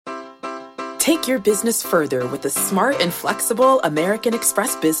Take your business further with the smart and flexible American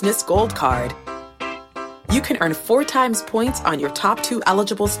Express Business Gold Card. You can earn 4 times points on your top 2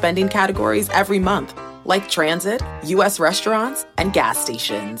 eligible spending categories every month, like transit, U.S. restaurants, and gas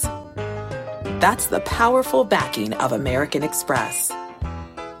stations. That's the powerful backing of American Express.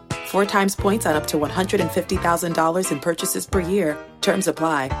 4 times points on up to $150,000 in purchases per year. Terms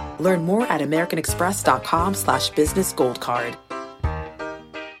apply. Learn more at americanexpress.com/businessgoldcard.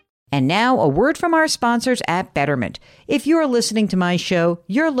 And now, a word from our sponsors at Betterment. If you are listening to my show,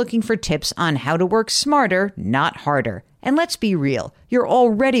 you're looking for tips on how to work smarter, not harder. And let's be real, you're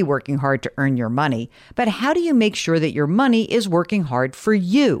already working hard to earn your money. But how do you make sure that your money is working hard for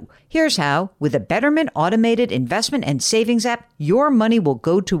you? Here's how. With a Betterment automated investment and savings app, your money will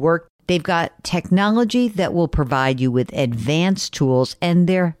go to work. They've got technology that will provide you with advanced tools, and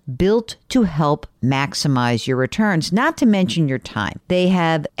they're built to help maximize your returns, not to mention your time. They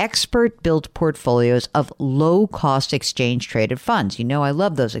have expert-built portfolios of low-cost exchange-traded funds. You know I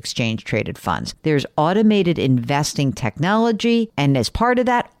love those exchange-traded funds. There's automated investing technology, and as part of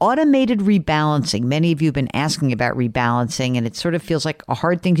that, automated rebalancing. Many of you have been asking about rebalancing, and it sort of feels like a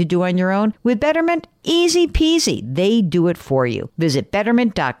hard thing to do on your own. With Betterment, easy peasy. They do it for you. Visit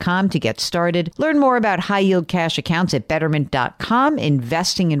Betterment.com to get started. Learn more about high-yield cash accounts at Betterment.com.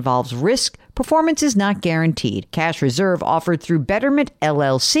 Investing involves risk. Performance is not guaranteed. Cash reserve offered through Betterment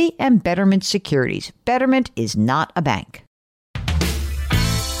LLC and Betterment Securities. Betterment is not a bank.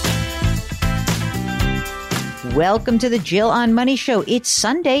 Welcome to the Jill on Money Show. It's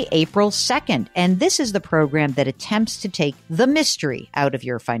Sunday, April 2nd, and this is the program that attempts to take the mystery out of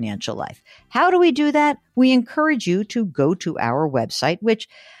your financial life. How do we do that? We encourage you to go to our website, which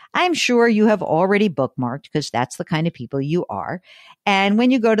I'm sure you have already bookmarked because that's the kind of people you are. And when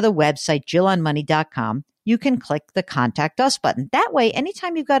you go to the website, jillonmoney.com, you can click the Contact Us button. That way,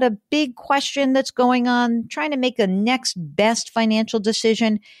 anytime you've got a big question that's going on, trying to make the next best financial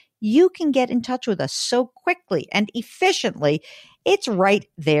decision, you can get in touch with us so quickly and efficiently. It's right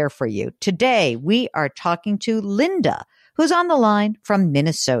there for you. Today, we are talking to Linda, who's on the line from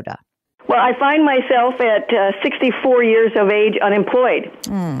Minnesota. Well, I find myself at 64 years of age unemployed.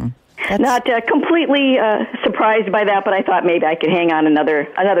 Not completely surprised by that, but I thought maybe I could hang on another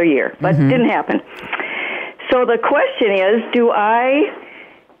year, but it didn't happen. So the question is, do I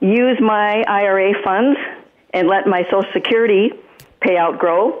use my IRA funds and let my Social Security payout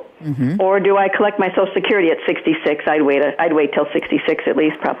grow, or do I collect my Social Security at 66? I'd wait till 66 at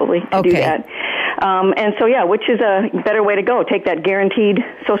least, probably, to do that. And so, yeah, which is a better way to go? Take that guaranteed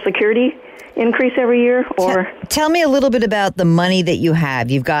Social Security increase every year, or tell me a little bit about the money that you have.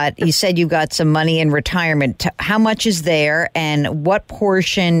 You said you've got some money in retirement. How much is there, and what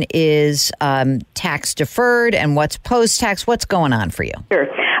portion is tax deferred, and what's post tax? What's going on for you? Sure,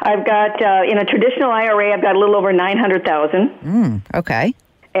 I've got in a traditional IRA, I've got a little over $900,000. Okay.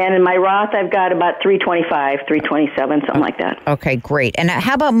 And in my Roth, I've got about $325, $327, something like that. Okay, great. And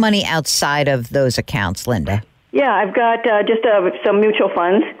how about money outside of those accounts, Linda? Yeah, I've got just some mutual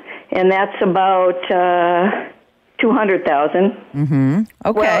funds, and that's about $200,000.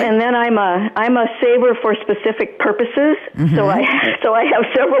 Okay. Well, and then I'm a saver for specific purposes. So I have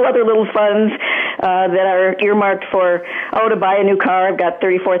several other little funds that are earmarked for to buy a new car. I've got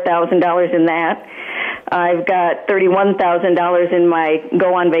 $34,000 in that. I've got $31,000 in my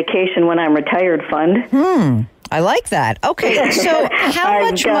go on vacation when I'm retired fund. I like that. Okay, so how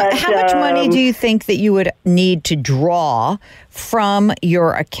much money do you think that you would need to draw from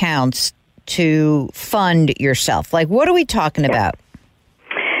your accounts to fund yourself? Like, what are we talking about?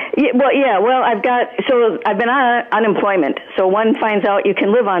 Well, I've been on unemployment. So one finds out you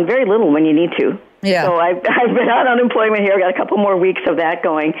can live on very little when you need to. Yeah. So I've been on unemployment here. I've got a couple more weeks of that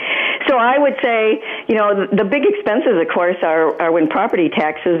going. So I would say, the big expenses, of course, are when property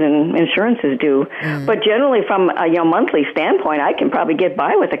taxes and insurances due. But generally, from a monthly standpoint, I can probably get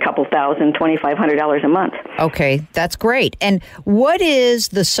by with a couple $1,000, $2,500 a month. Okay, that's great. And what is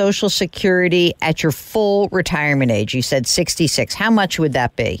the Social Security at your full retirement age? You said 66. How much would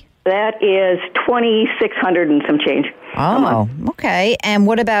that be? That is $2,600 and some change. Oh, okay. And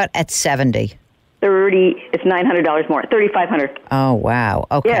what about at 70? It's $900 more, $3,500. Oh, wow.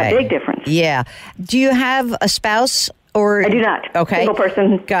 Okay. Yeah, big difference. Yeah. Do you have a spouse or? I do not. Okay. Single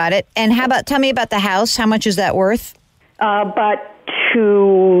person. Got it. And tell me about the house. How much is that worth? About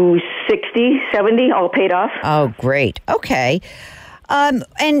 $260, $70, all paid off. Oh, great. Okay. And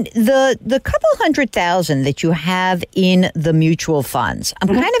the couple $100,000 that you have in the mutual funds, I'm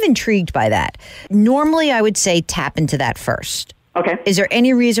kind of intrigued by that. Normally, I would say tap into that first. Okay. Is there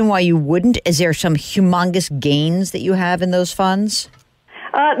any reason why you wouldn't? Is there some humongous gains that you have in those funds?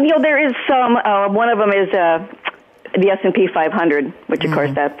 There is some. One of them is the S&P 500, which of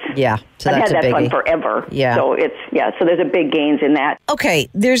course I've had that fund forever. Yeah. So so there's a big gains in that. Okay,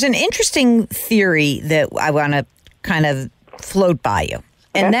 there's an interesting theory that I want to kind of float by you,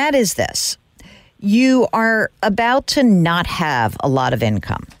 and that is this: you are about to not have a lot of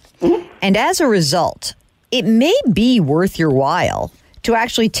income, and as a result, it may be worth your while to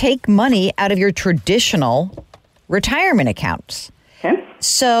actually take money out of your traditional retirement accounts. Okay.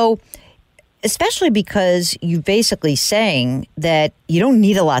 So, especially because you're basically saying that you don't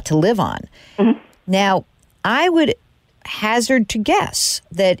need a lot to live on. Now, I would hazard to guess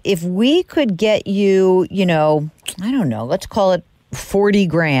that if we could get you, I don't know, let's call it 40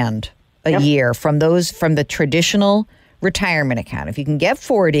 grand a year from the traditional retirement account. If you can get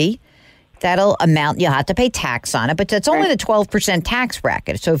 40, that'll amount, you'll have to pay tax on it, but that's only the 12% tax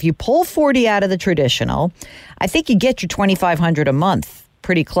bracket. So if you pull 40 out of the traditional, I think you get your $2,500 a month,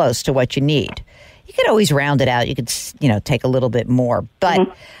 pretty close to what you need. You could always round it out. You could, take a little bit more. But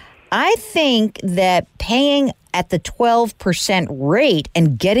I think that paying at the 12% rate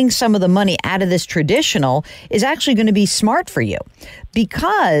and getting some of the money out of this traditional is actually going to be smart for you,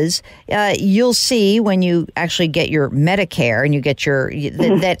 because you'll see when you actually get your Medicare and you get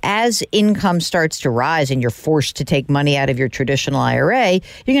that as income starts to rise and you're forced to take money out of your traditional IRA, you're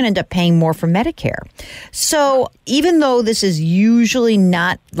going to end up paying more for Medicare. So even though this is usually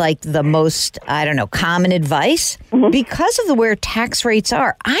not like the most, common advice, because of where tax rates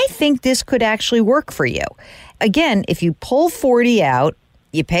are, I think this could actually work for you. Again, if you pull 40 out,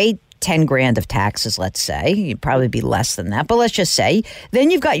 you pay 10 grand of taxes, let's say. You'd probably be less than that, but let's just say. Then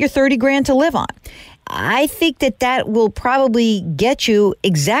you've got your 30 grand to live on. I think that will probably get you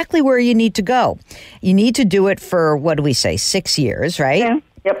exactly where you need to go. You need to do it for, 6 years, right? Yeah.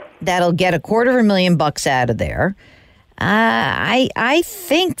 Yep. That'll get $250,000 out of there. I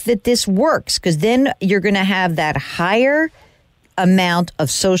think that this works, because then you're going to have that higher amount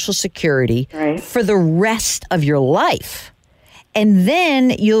of Social Security for the rest of your life. And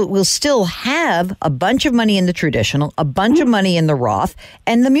then we'll still have a bunch of money in the traditional, a bunch of money in the Roth,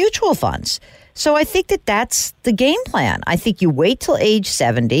 and the mutual funds. So I think that's the game plan. I think you wait till age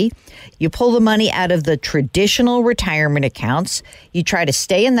 70, you pull the money out of the traditional retirement accounts, you try to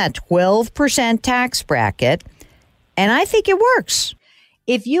stay in that 12% tax bracket, and I think it works.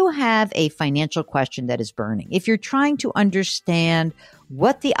 If you have a financial question that is burning, if you're trying to understand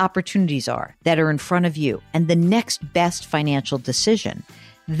what the opportunities are that are in front of you and the next best financial decision,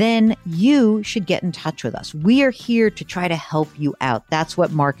 then you should get in touch with us. We are here to try to help you out. That's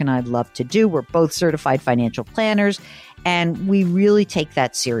what Mark and I love to do. We're both certified financial planners, and we really take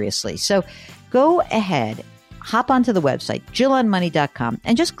that seriously. So go ahead, hop onto the website, JillOnMoney.com,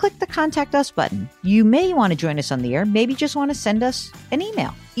 and just click the Contact Us button. You may want to join us on the air. Maybe just want to send us an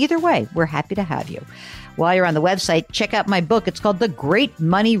email. Either way, we're happy to have you. While you're on the website, check out my book. It's called The Great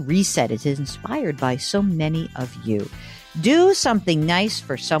Money Reset. It's inspired by so many of you. Do something nice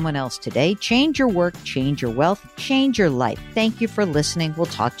for someone else today. Change your work, change your wealth, change your life. Thank you for listening. We'll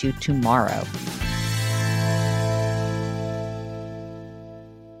talk to you tomorrow.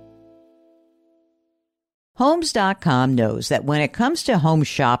 Homes.com knows that when it comes to home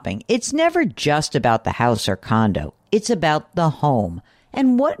shopping, it's never just about the house or condo. It's about the home.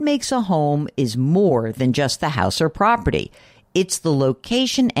 And what makes a home is more than just the house or property. It's the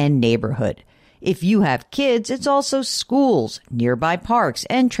location and neighborhood. If you have kids, it's also schools, nearby parks,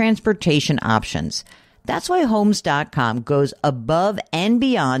 and transportation options. That's why Homes.com goes above and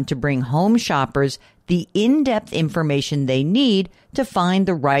beyond to bring home shoppers the in-depth information they need to find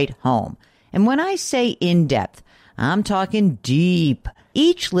the right home. And when I say in-depth, I'm talking deep.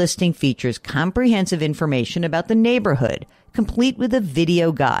 Each listing features comprehensive information about the neighborhood, complete with a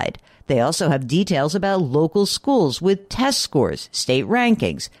video guide. They also have details about local schools with test scores, state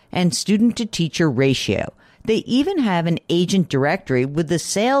rankings, and student-to-teacher ratio. They even have an agent directory with the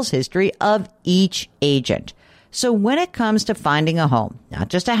sales history of each agent. So when it comes to finding a home, not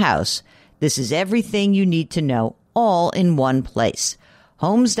just a house, this is everything you need to know all in one place.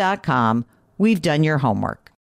 Homes.com. We've done your homework.